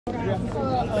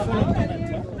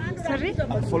Sorry?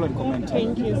 I'll follow and comment.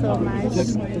 Thank you so much.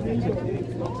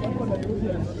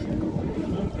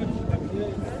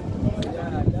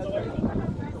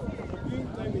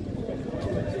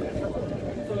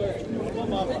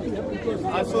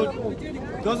 So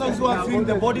those who are feeling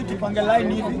the body to Pangalai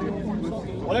Nivi,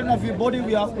 whatever of your body,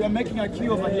 we are making a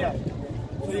queue over here.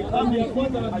 So you come here,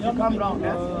 as you come round. To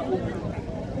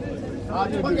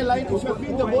Pangalai, if you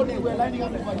feel the body, we are lining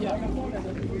up over here.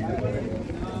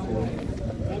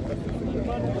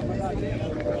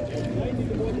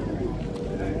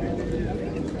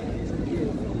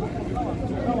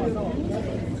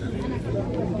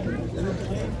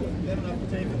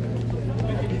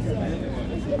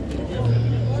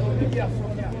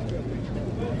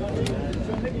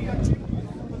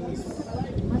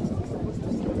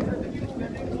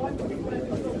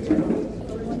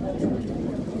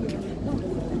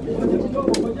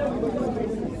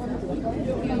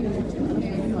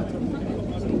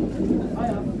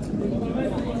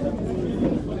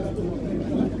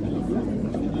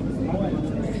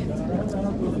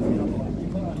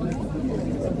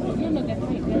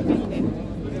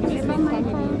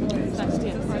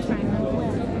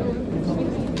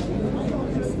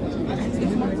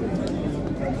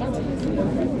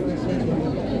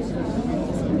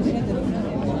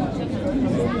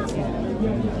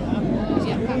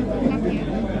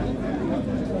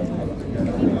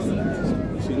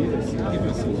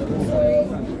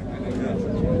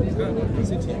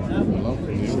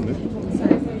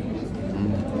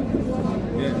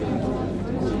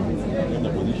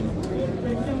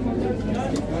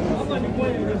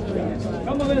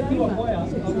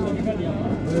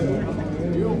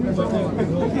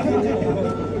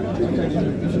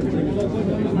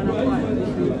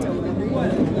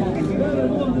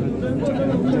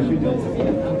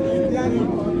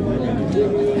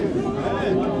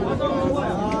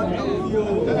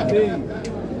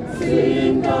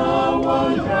 Sing the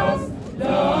wondrous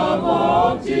love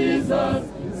of Jesus,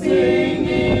 sing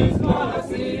His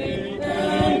mercy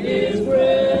and His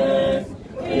grace.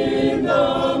 In the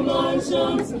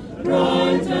mansions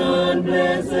bright and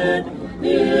blessed,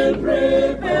 He'll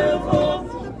prepare for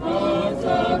us a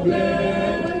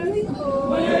place.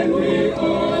 When we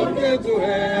all get to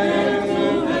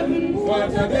heaven,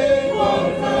 what a day,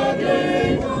 what a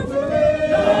day,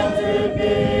 that will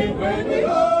be when we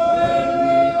all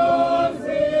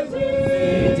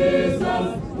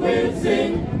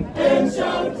sing and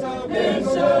shout the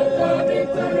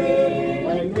victory.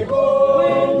 When we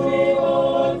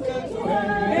all get to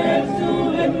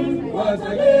heaven, what a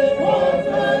day,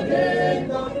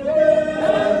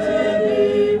 that will be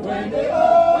when we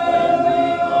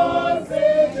all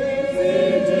see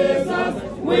Jesus.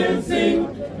 We'll sing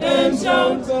and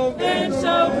shout the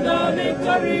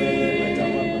victory.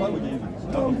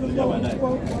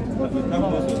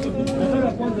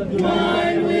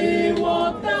 While we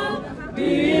walk down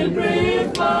the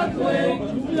brave pathway,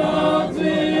 clouds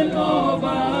will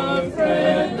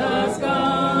overspread the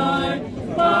sky.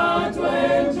 But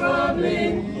when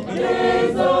traveling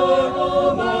days are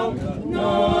over,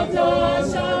 not a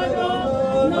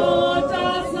shadow, not a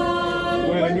sign.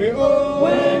 When we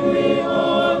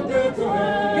all get to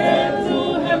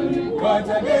heaven, what a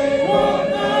day,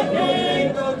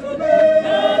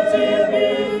 that will be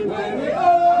when we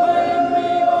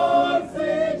all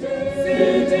see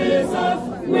Jesus.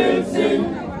 We'll sing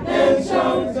and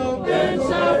shout the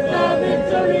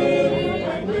victory.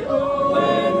 When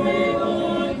we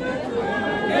all get to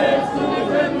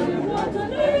heaven,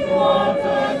 what a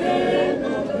day,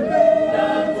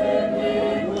 that will be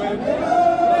when we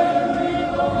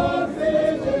all see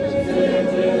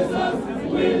Jesus.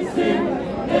 We'll sing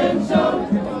and shout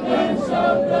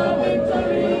the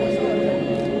victory.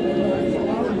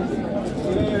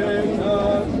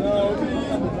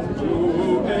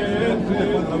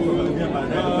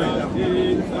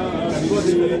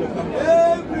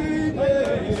 Every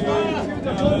day,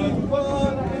 the Holy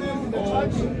Father in the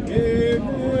church, give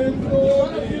Him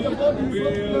glory.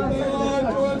 Will God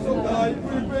also die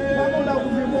prepare?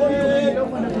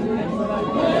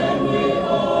 When we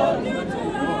all get to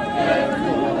heaven,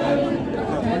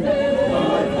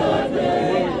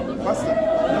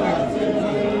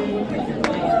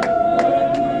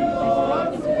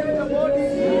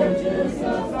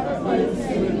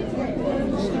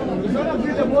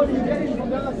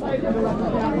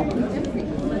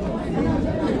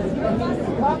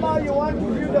 Mama, you want to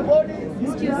view the body?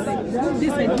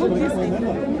 This way, move this way.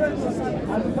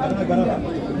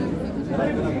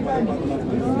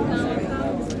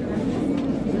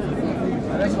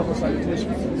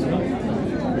 Salutation.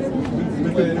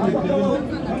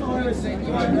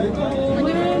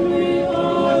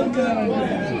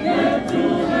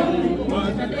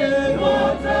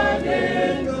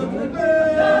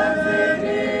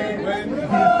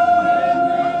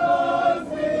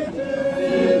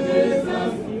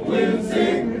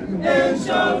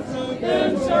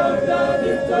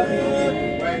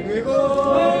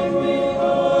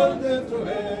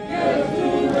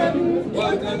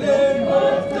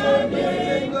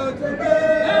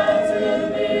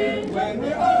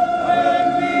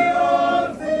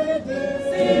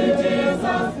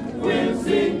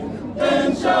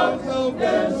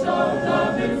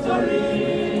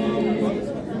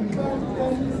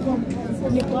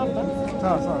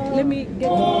 Let me get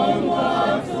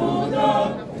Onward to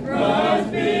the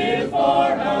Christ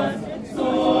before us,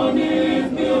 soon His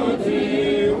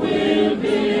beauty will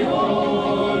be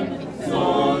on.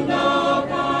 Soon the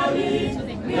valley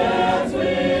gates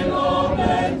will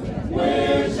open, we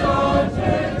shall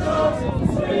take us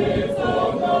streets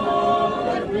of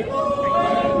God. When we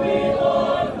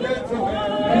all get to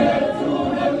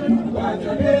heaven, when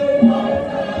the name of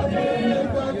the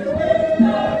day,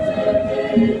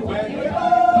 when we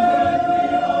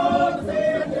all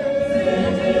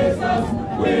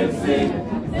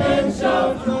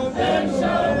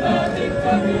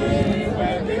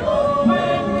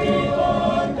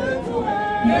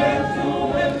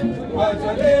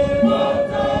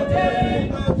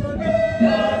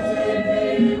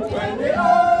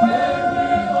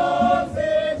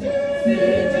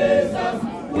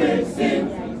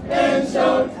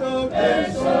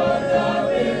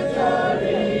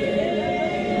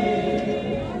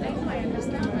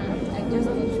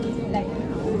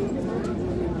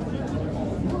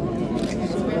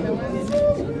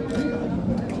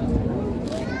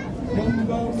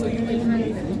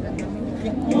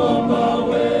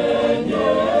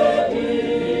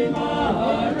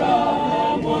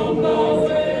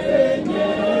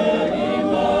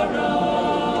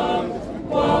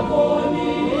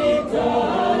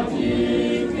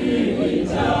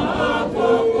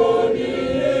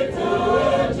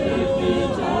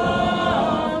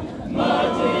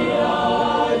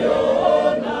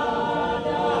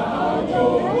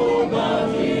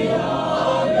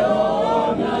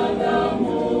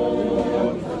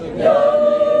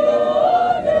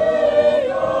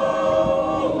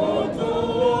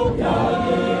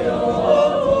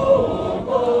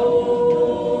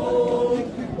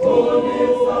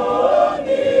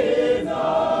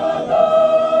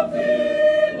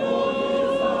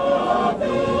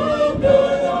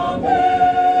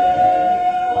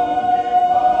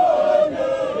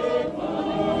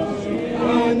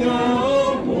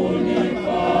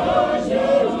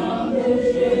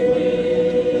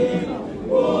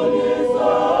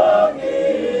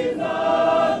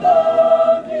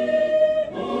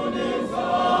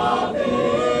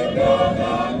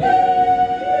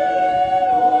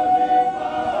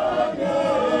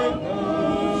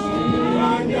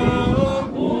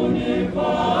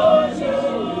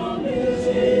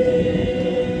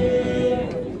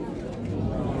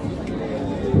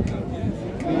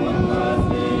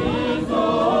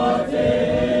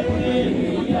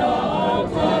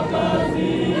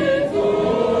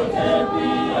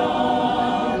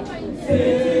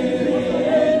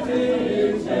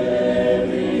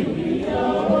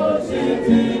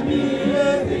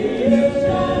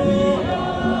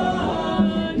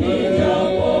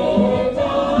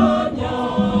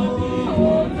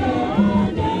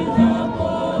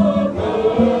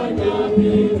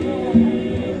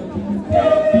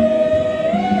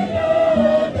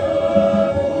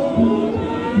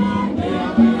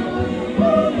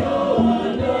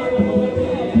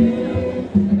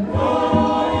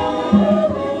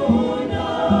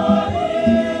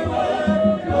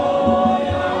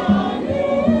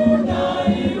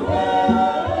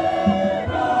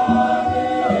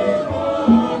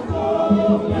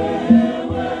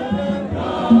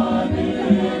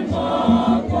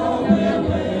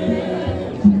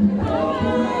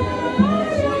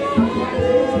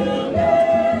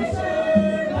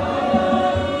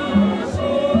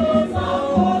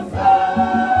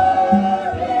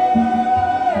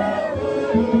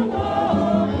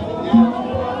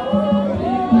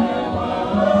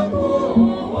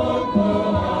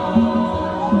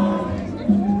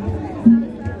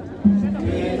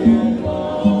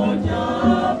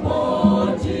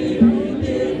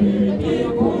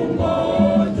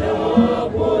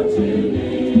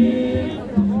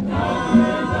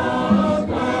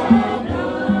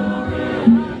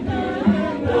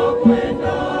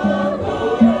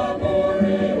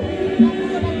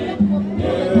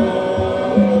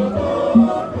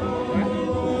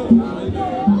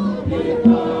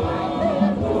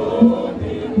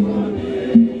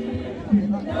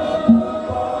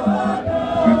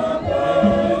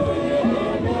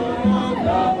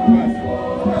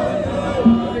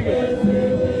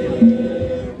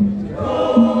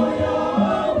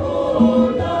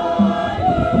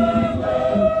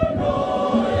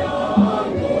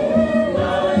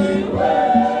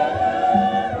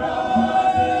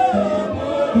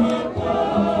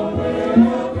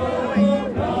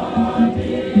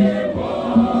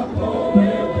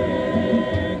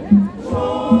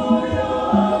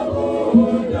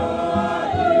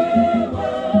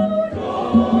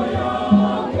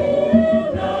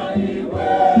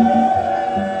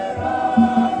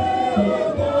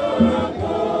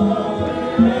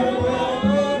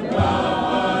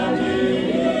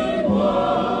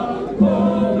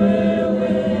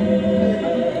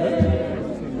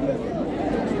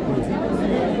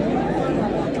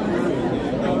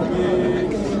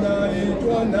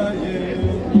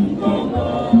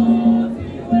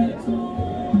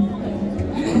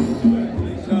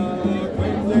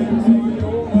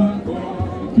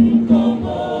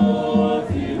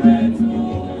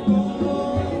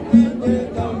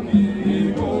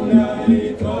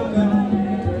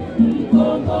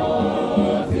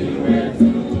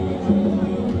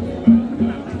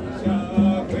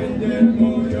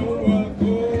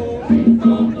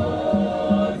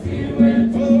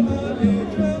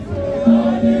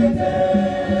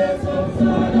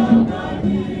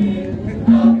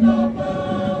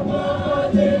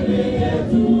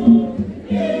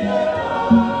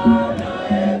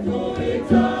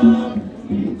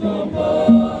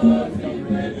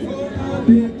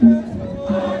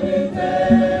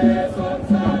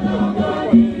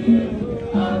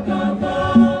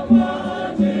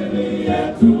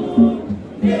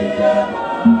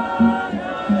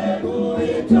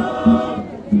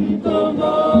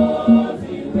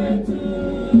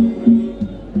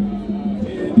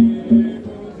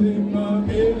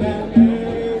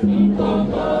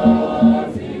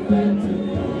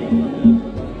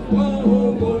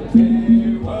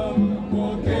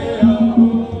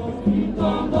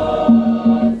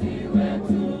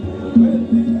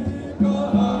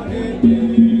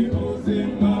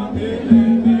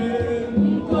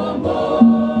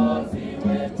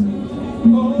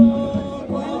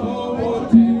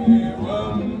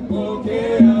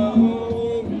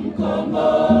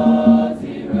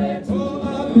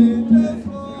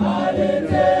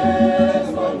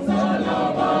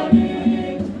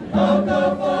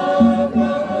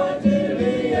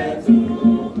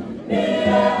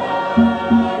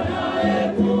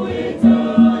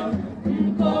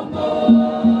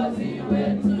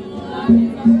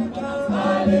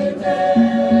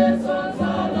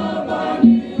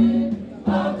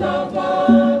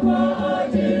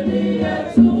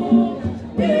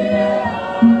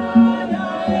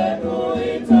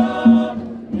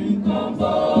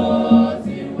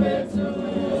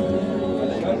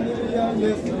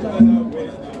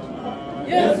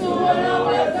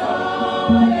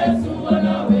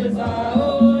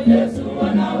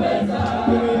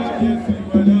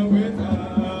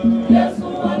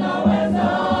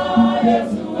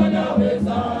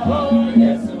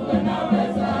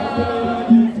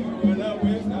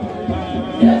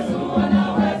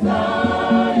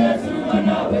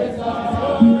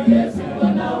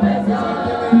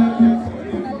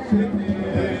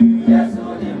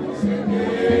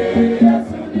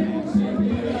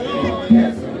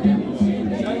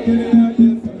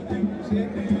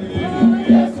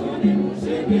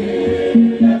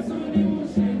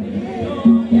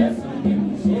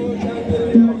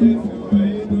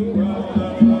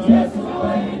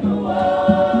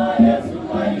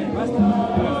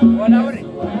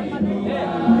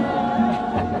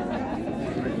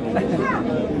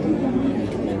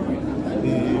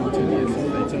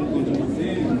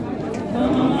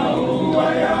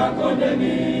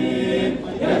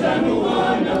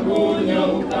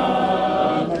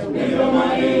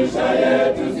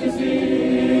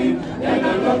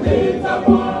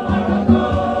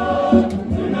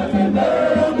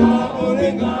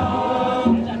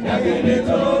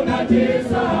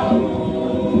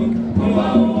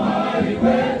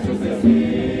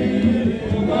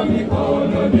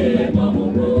Mikono